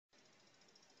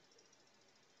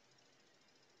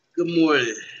Good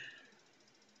morning,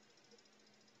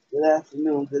 good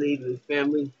afternoon, good evening,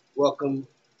 family. Welcome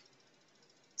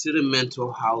to the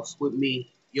Mental House with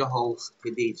me, your host,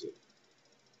 Khadijah.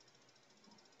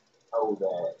 Know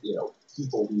that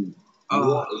people who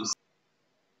Uh,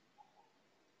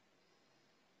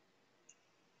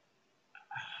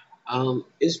 want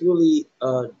it's really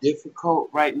difficult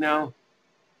right now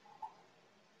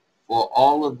for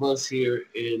all of us here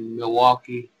in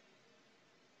Milwaukee,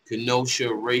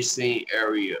 Kenosha racing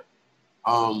area.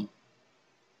 Um,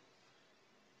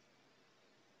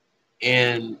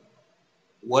 and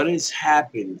what has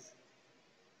happened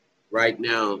right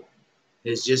now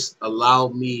has just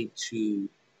allowed me to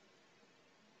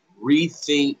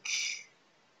rethink,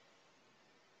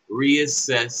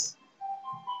 reassess.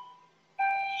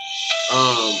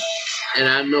 Um, and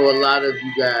I know a lot of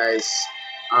you guys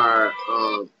are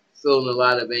feeling a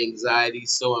lot of anxiety.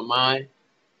 So am I.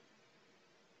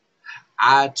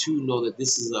 I too know that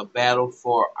this is a battle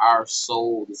for our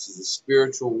soul. This is a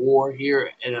spiritual war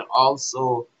here, and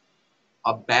also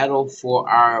a battle for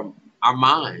our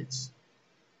minds.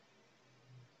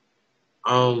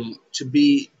 To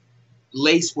be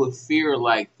laced with fear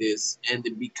like this and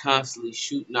to be constantly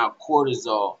shooting out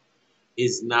cortisol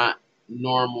is not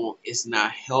normal. It's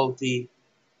not healthy.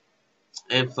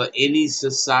 And for any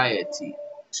society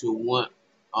to want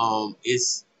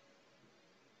its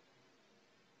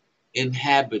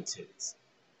inhabitants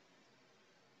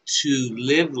to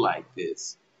live like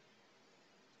this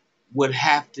would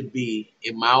have to be,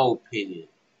 in my opinion,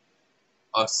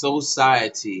 a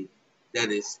society that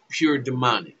is pure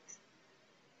demonic.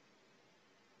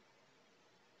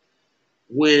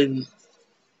 When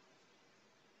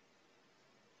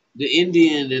the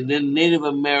Indian and then Native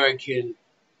American,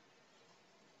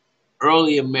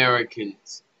 early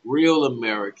Americans, real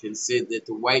Americans said that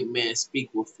the white man speak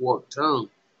with forked tongue,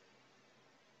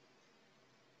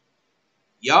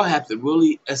 y'all have to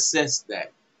really assess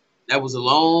that. That was a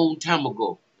long time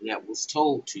ago, and that was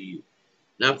told to you.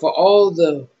 Now, for all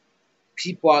the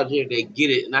people out there that get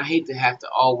it, and I hate to have to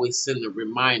always send a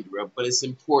reminder of, but it's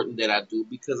important that I do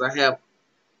because I have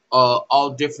all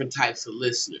different types of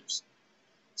listeners.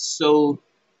 So,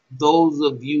 those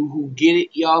of you who get it,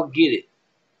 y'all get it.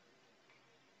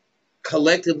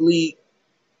 Collectively,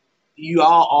 you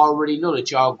all already know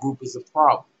that y'all group is a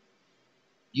problem.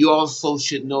 You also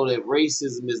should know that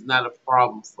racism is not a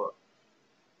problem for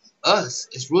us.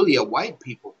 It's really a white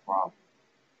people problem.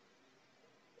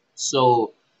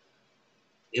 So,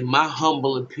 in my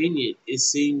humble opinion, it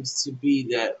seems to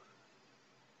be that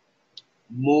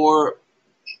more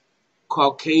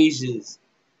Caucasians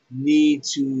need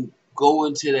to go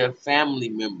into their family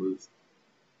members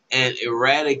and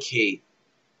eradicate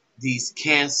these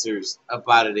cancers up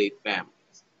out of their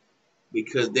families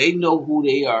because they know who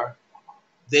they are.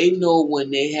 They know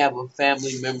when they have a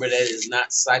family member that is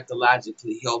not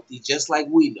psychologically healthy, just like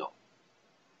we know.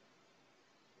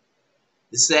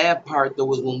 The sad part,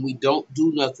 though, is when we don't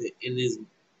do nothing and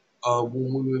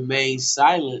when we remain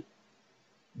silent,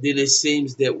 then it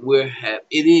seems that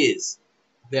it is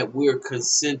that we're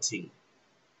consenting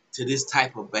to this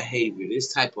type of behavior,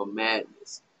 this type of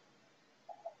madness.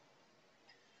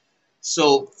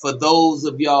 So for those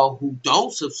of y'all who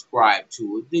don't subscribe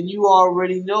to it, then you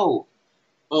already know.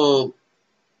 Um,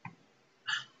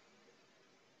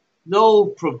 no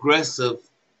progressive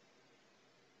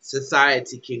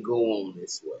society can go on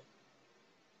this way.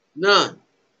 None.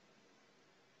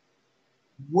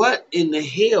 What in the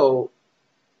hell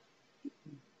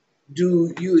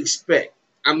do you expect?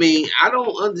 I mean, I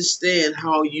don't understand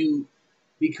how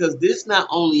because this not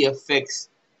only affects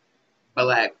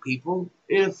black people,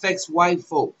 it affects white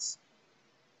folks.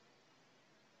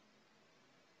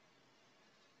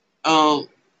 Um,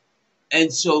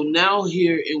 and so now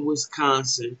here in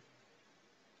Wisconsin,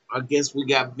 I guess we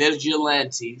got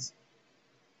vigilantes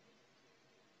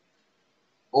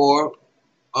or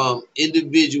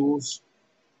individuals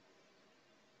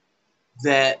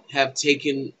that have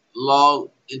taken law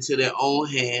into their own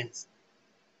hands,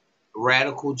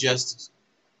 radical justice,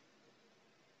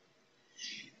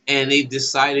 and they've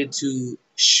decided to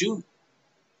shoot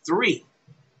three,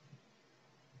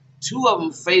 two of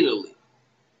them fatally,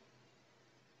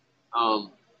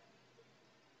 um,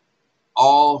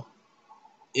 all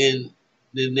in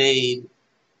the name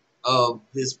of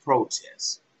this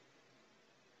protest.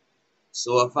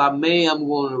 So, if I may, I'm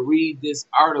going to read this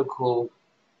article,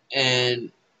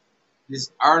 and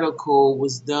this article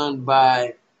was done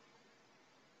by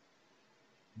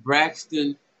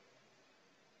Braxton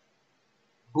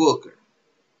Booker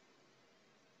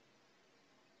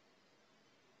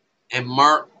and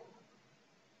Mark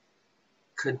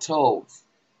Katov.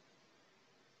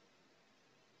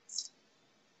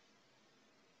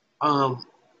 Um,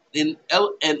 an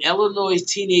Illinois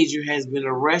teenager has been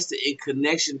arrested in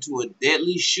connection to a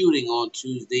deadly shooting on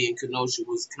Tuesday in Kenosha,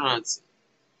 Wisconsin,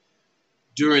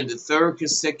 during the third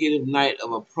consecutive night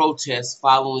of a protest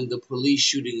following the police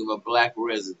shooting of a black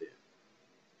resident.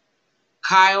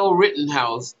 Kyle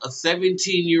RittenHouse, a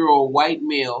 17-year-old white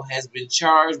male, has been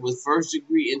charged with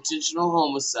first-degree intentional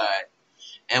homicide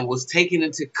and was taken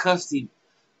into custody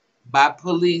by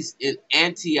police in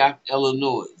Antioch,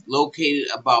 Illinois, located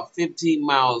about 15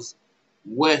 miles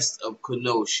west of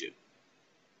Kenosha.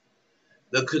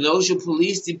 The Kenosha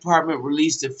Police Department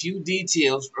released a few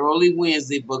details early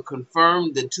Wednesday, but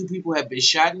confirmed that two people had been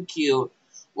shot and killed,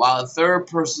 while a third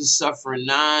person suffered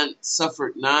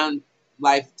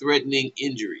non-life-threatening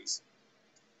injuries.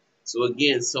 So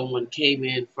again, someone came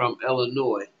in from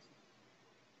Illinois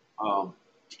um,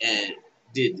 and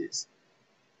did this.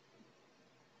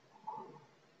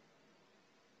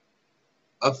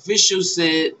 Officials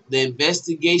said the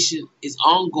investigation is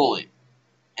ongoing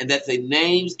and that the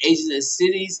names, ages, and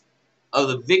cities of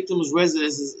the victims'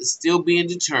 residences is still being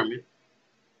determined.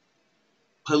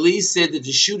 Police said that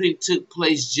the shooting took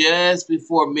place just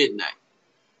before midnight.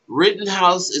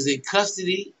 Rittenhouse is in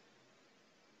custody.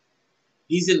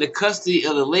 He's in the custody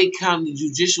of the Lake County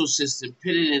judicial system,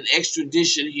 pending an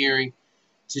extradition hearing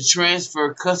to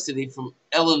transfer custody from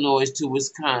Illinois to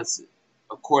Wisconsin,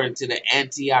 according to the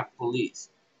Antioch police.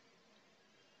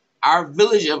 Our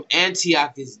village of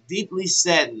Antioch is deeply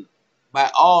saddened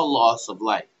by all loss of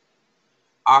life.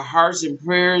 Our hearts and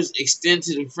prayers extend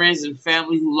to the friends and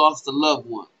family who lost a loved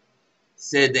one,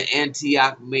 said the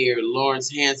Antioch Mayor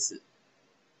Lawrence Hanson.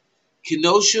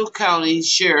 Kenosha County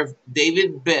Sheriff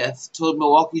David Beth told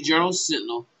Milwaukee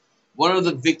Journal-Sentinel one of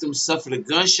the victims suffered a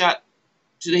gunshot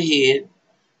to the head.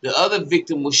 The other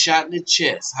victim was shot in the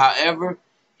chest. However,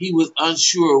 he was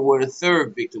unsure where the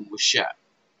third victim was shot.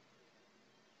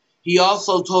 He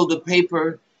also told the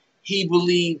paper he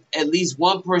believed at least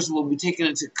one person will be taken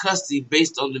into custody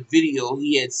based on the video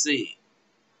he had seen.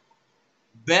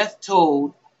 Beth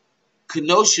told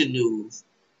Kenosha News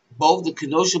both the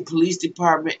Kenosha Police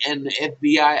Department and the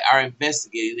FBI are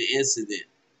investigating the incident.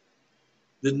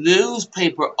 The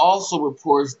newspaper also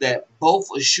reports that both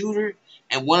a shooter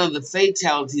and one of the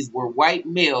fatalities were white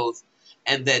males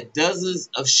and that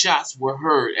dozens of shots were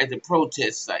heard at the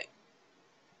protest site.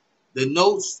 The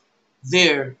notes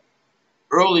there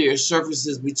earlier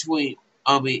surfaces between,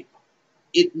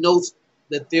 it notes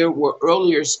that there were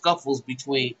earlier scuffles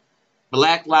between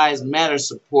Black Lives Matter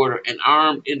supporter and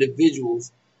armed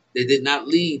individuals that did not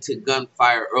lead to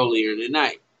gunfire earlier in the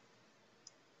night.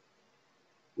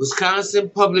 Wisconsin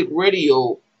Public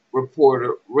Radio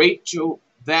reporter Rachel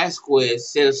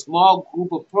Vasquez said a small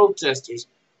group of protesters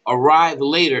arrived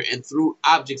later and threw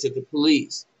objects at the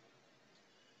police.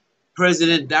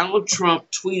 President Donald Trump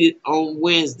tweeted on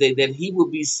Wednesday that he would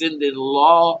be sending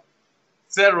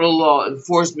federal law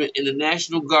enforcement and the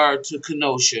National Guard to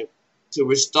Kenosha to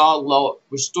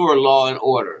restore law and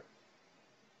order.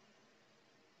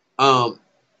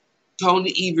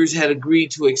 Tony Evers had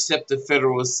agreed to accept the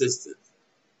federal assistance.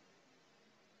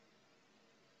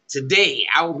 Today,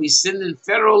 I will be sending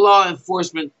federal law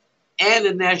enforcement and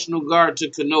the National Guard to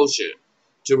Kenosha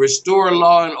to restore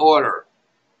law and order.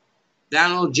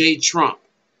 Donald J. Trump.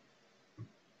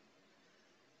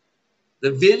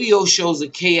 The video shows a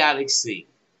chaotic scene.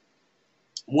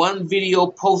 One video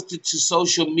posted to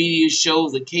social media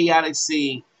shows a chaotic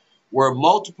scene where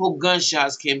multiple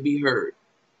gunshots can be heard.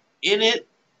 In it,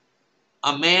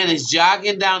 a man is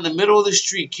jogging down the middle of the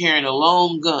street carrying a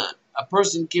long gun. A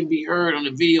person can be heard on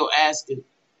the video asking,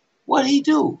 "What'd he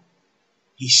do?"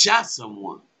 "He shot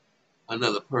someone,"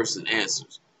 another person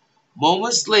answers.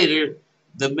 Moments later,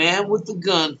 the man with the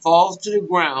gun falls to the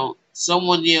ground.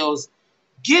 Someone yells,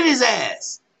 "Get his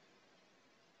ass!"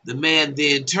 The man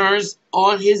then turns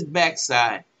on his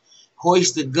backside,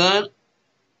 hoists the gun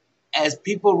as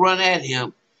people run at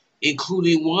him,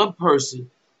 including one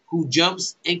person who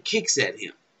jumps and kicks at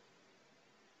him.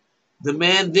 The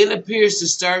man then appears to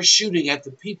start shooting at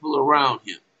the people around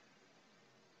him.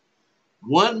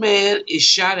 One man is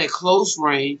shot at close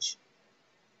range,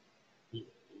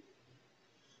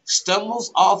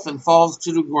 stumbles off and falls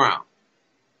to the ground.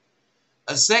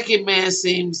 A second man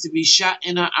seems to be shot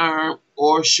in an arm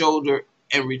or shoulder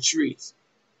and retreats.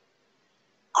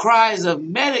 Cries of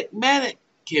 "Medic, medic"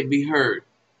 can be heard.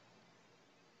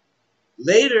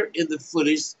 Later in the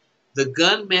footage, the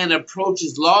gunman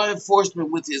approaches law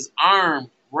enforcement with his arm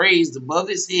raised above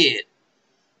his head,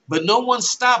 but no one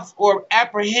stops or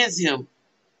apprehends him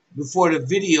before the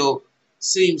video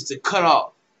seems to cut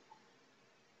off.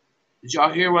 Did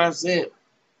y'all hear what I said?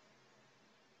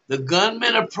 The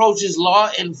gunman approaches law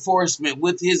enforcement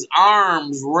with his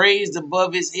arms raised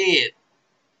above his head,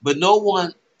 but no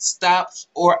one stops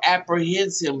or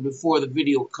apprehends him before the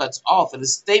video cuts off. In a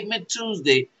statement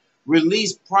Tuesday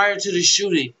released prior to the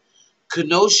shooting,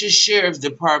 Kenosha Sheriff's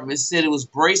Department said it was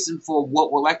bracing for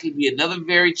what will likely be another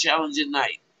very challenging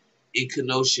night in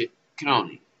Kenosha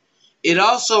County. It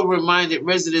also reminded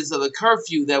residents of the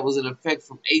curfew that was in effect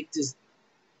from 8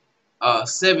 to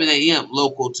 7 a.m.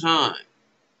 local time.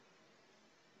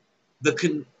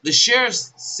 The sheriff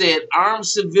said armed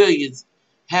civilians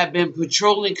had been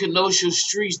patrolling Kenosha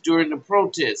streets during the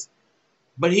protest,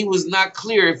 but he was not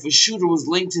clear if a shooter was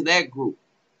linked to that group.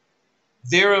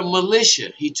 They're a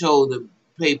militia, he told the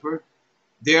paper.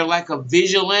 They're like a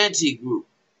vigilante group.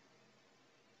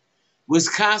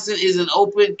 Wisconsin is an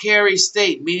open carry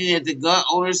state, meaning that the gun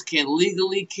owners can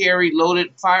legally carry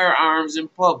loaded firearms in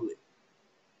public.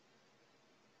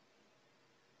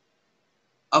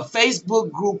 A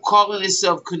Facebook group calling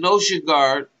itself Kenosha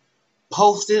Guard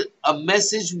posted a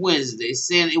message Wednesday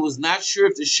saying it was not sure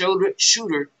if the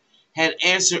shooter had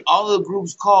answered all of the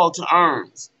group's call to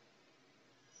arms.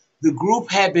 The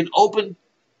group had been open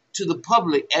to the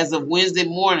public as of Wednesday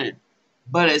morning,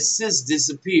 but has since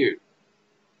disappeared.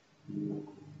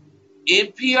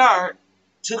 NPR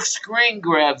took screen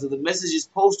grabs of the messages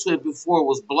posted before it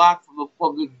was blocked from the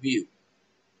public view.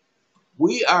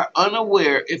 We are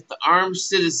unaware if the armed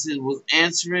citizen was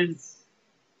answering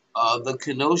the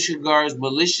Kenosha Guard's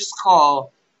malicious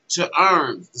call to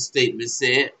arms, the statement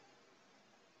said.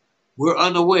 We're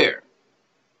unaware.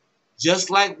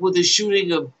 Just like with the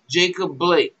shooting of Jacob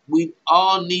Blake, we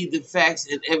all need the facts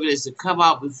and evidence to come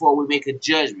out before we make a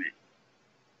judgment.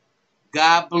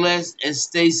 God bless and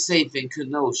stay safe in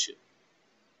Kenosha.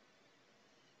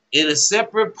 In a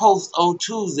separate post on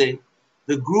Tuesday,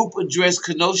 the group addressed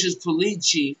Kenosha's police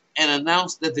chief and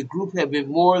announced that the group had been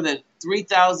more than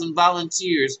 3,000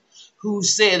 volunteers who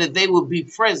said that they would be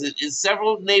present in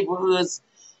several neighborhoods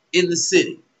in the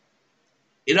city.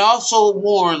 It also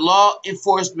warned law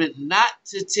enforcement not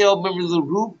to tell members of the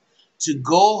group to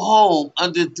go home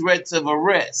under threats of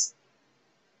arrest,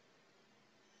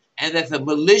 and that the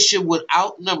militia would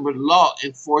outnumber law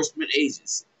enforcement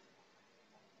agents.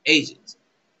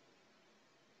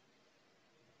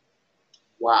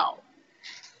 Wow.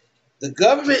 The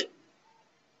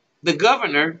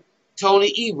governor,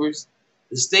 Tony Evers,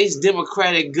 the state's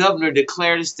Democratic governor,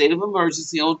 declared a state of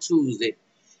emergency on Tuesday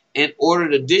and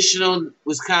ordered additional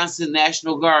Wisconsin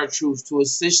National Guard troops to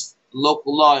assist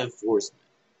local law enforcement,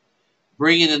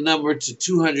 bringing the number to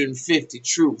 250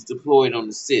 troops deployed on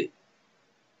the city.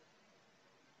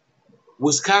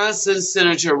 Wisconsin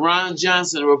Senator Ron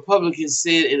Johnson, a Republican,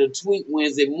 said in a tweet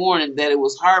Wednesday morning that it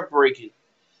was heartbreaking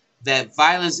that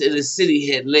violence in the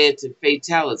city had led to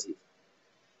fatalities.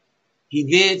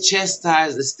 He then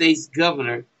chastised the state's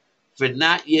governor for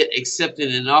not yet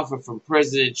accepting an offer from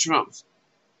President Trump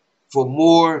for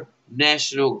more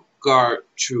National Guard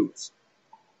troops.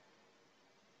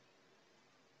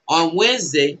 On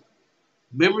Wednesday,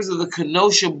 members of the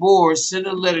Kenosha board sent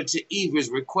a letter to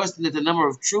Evers requesting that the number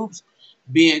of troops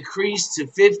be increased to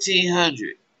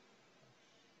 1,500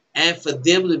 and for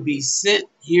them to be sent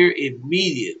here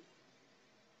immediately.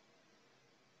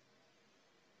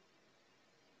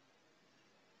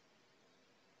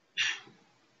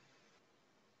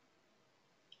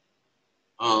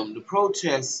 The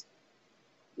protests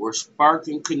were sparked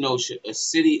in Kenosha, a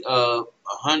city of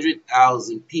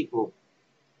 100,000 people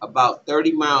about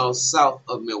 30 miles south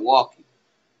of Milwaukee.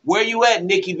 Where you at,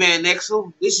 Nikki Van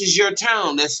Exel? This is your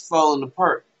town that's falling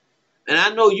apart. And I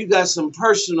know you got some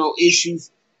personal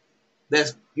issues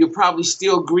that you're probably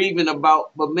still grieving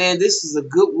about, but man, this is a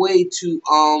good way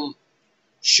to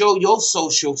show your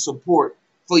social support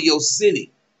for your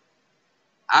city.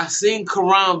 I seen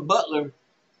Karan Butler,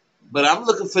 but I'm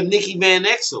looking for Nikki Van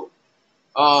Exel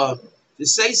to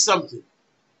say something.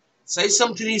 Say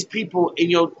something to these people in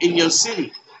your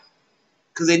city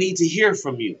because they need to hear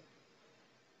from you.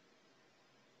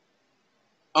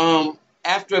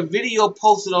 After a video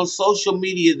posted on social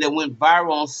media that went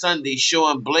viral on Sunday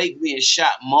showing Blake being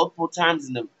shot multiple times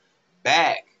in the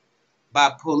back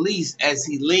by police as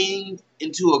he leaned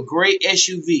into a gray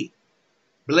SUV.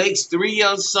 Blake's 3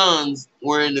 young sons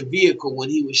were in the vehicle when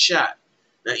he was shot.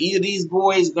 Now, either these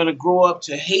boys are going to grow up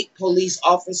to hate police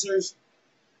officers,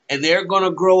 and they're going to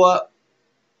grow up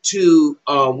to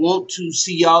want to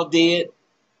see y'all dead,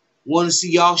 want to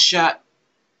see y'all shot,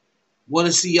 want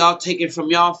to see y'all taken from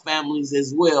y'all families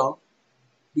as well,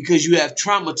 because you have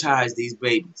traumatized these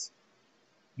babies.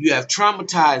 You have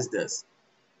traumatized us.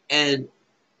 And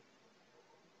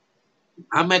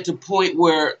I'm at the point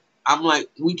where I'm like,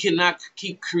 we cannot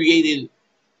keep creating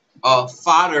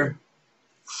fodder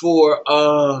for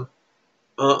uh,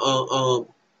 uh,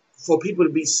 for people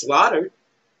to be slaughtered.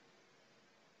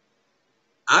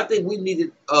 I think we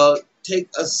need to take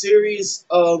a serious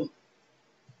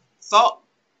thought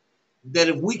that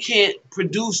if we can't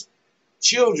produce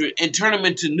children and turn them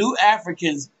into new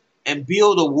Africans and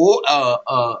build a war,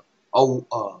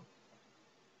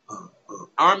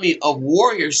 army of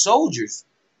warrior soldiers,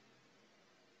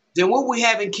 then what we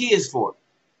having kids for?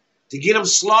 To get them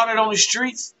slaughtered on the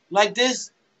streets like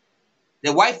this?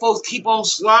 The white folks keep on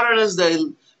slaughtering us.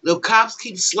 The cops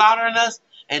keep slaughtering us,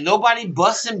 and nobody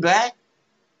busting back.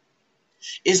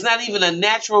 It's not even a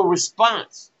natural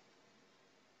response.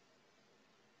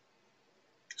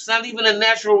 It's not even a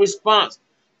natural response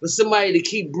for somebody to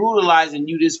keep brutalizing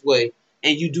you this way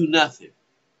and you do nothing.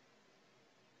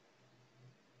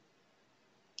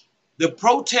 The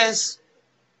protests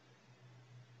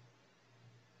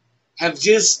have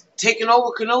just taken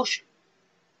over Kenosha.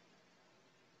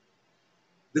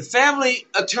 The family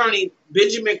attorney,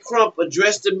 Benjamin Crump,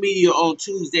 addressed the media on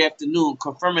Tuesday afternoon,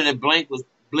 confirming that Blake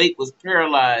was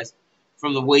paralyzed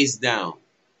from the waist down.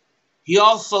 He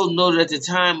also noted at the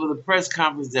time of the press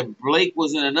conference that Blake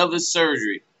was in another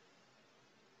surgery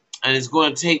and it's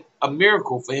going to take a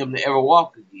miracle for him to ever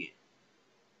walk again.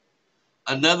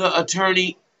 Another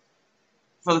attorney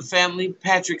for the family,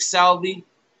 Patrick Salvey,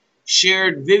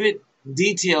 shared vivid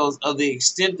details of the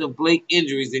extent of Blake's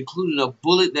injuries, including a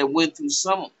bullet that went through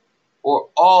some or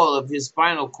all of his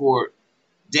spinal cord,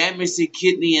 damaged his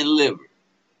kidney and liver.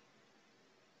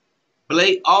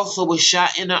 Blake also was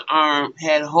shot in the arm,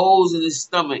 had holes in his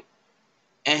stomach,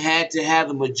 and had to have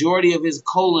the majority of his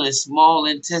colon and small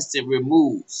intestine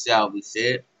removed, Salvey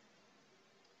said.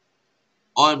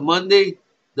 On Monday,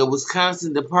 the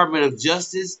Wisconsin Department of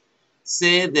Justice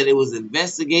said that it was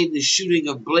investigating the shooting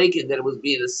of Blake and that it was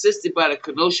being assisted by the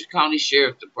Kenosha County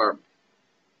Sheriff's Department.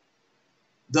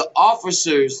 The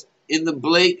officers in the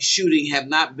Blake shooting have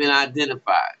not been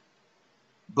identified,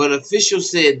 but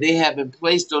officials said they have been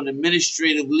placed on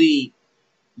administrative leave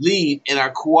and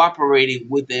are cooperating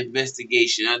with the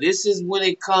investigation. Now, this is when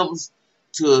it comes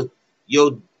to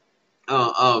your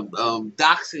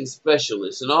doxing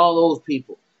specialists and all those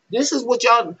people. This is what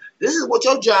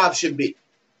your job should be.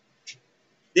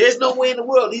 There's no way in the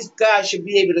world these guys should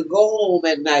be able to go home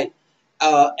at night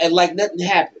and like nothing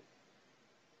happened.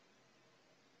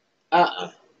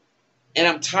 And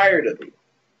I'm tired of it.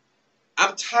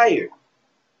 I'm tired.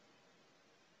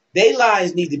 Their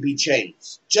lives need to be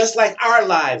changed, just like our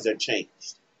lives are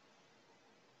changed.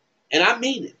 And I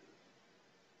mean it.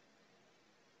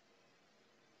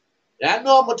 And I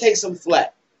know I'm going to take some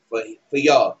flack for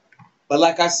y'all. But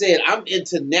like I said, I'm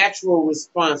into natural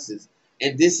responses,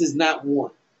 and this is not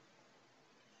one.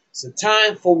 It's a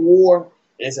time for war,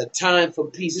 and it's a time for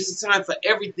peace. It's a time for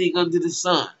everything under the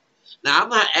sun. Now, I'm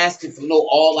not asking for no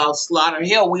all-out slaughter.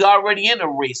 Hell, we already in a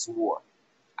race war.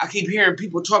 I keep hearing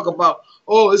people talk about,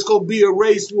 oh, it's going to be a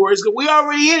race war. We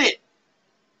already in it.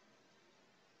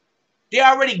 They're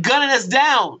already gunning us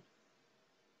down.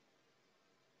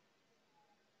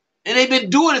 And they've been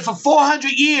doing it for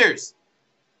 400 years.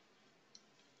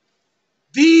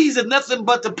 These are nothing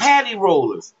but the patty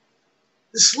rollers,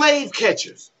 the slave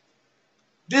catchers.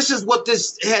 This is what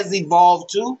this has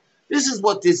evolved to. This is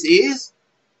what this is.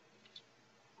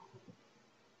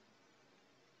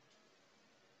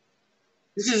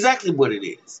 This is exactly what it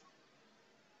is.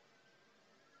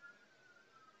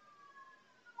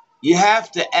 You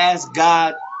have to ask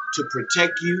God to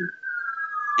protect you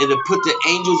and to put the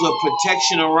angels of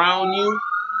protection around you.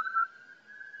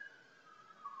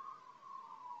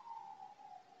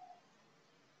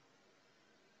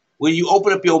 When you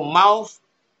open up your mouth,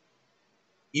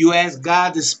 you ask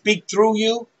God to speak through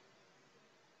you.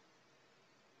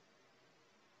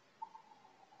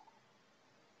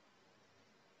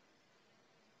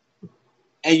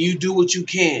 And you do what you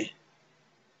can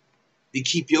to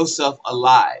keep yourself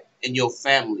alive and your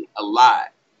family alive.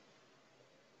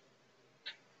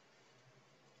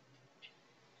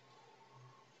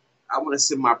 I want to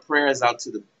send my prayers out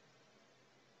to the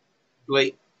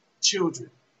Blake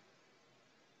children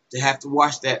to have to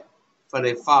watch that for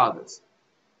their fathers.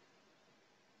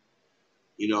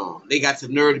 You know, they got the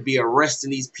nerve to be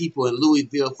arresting these people in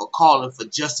Louisville for calling for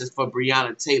justice for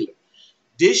Breonna Taylor.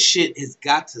 This shit has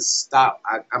got to stop.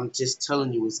 I'm just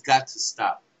telling you, it's got to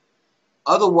stop.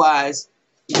 Otherwise,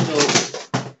 you know,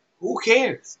 who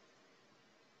cares?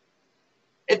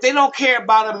 If they don't care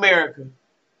about America,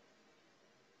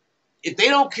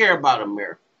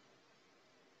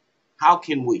 how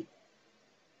can we?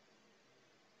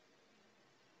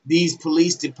 These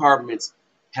police departments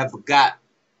have got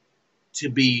to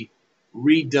be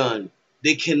redone.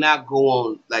 They cannot go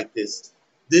on like this.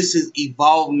 This is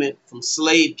evolvement from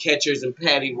slave catchers and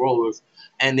patty rollers,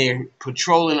 and they're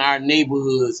patrolling our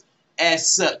neighborhoods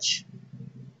as such.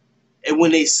 And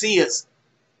when they see us,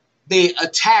 they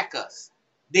attack us.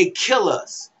 They kill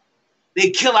us.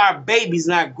 They kill our babies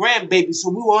and our grandbabies so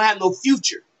we won't have no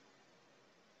future.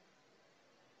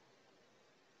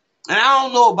 And I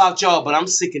don't know about y'all, but I'm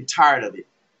sick and tired of it.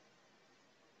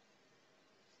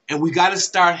 And we got to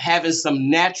start having some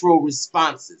natural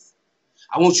responses.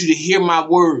 I want you to hear my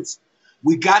words.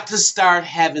 We got to start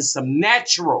having some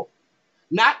natural,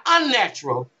 not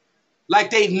unnatural, like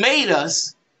they've made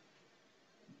us,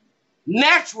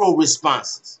 natural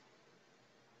responses.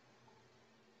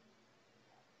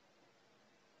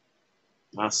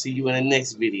 I'll see you in the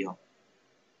next video.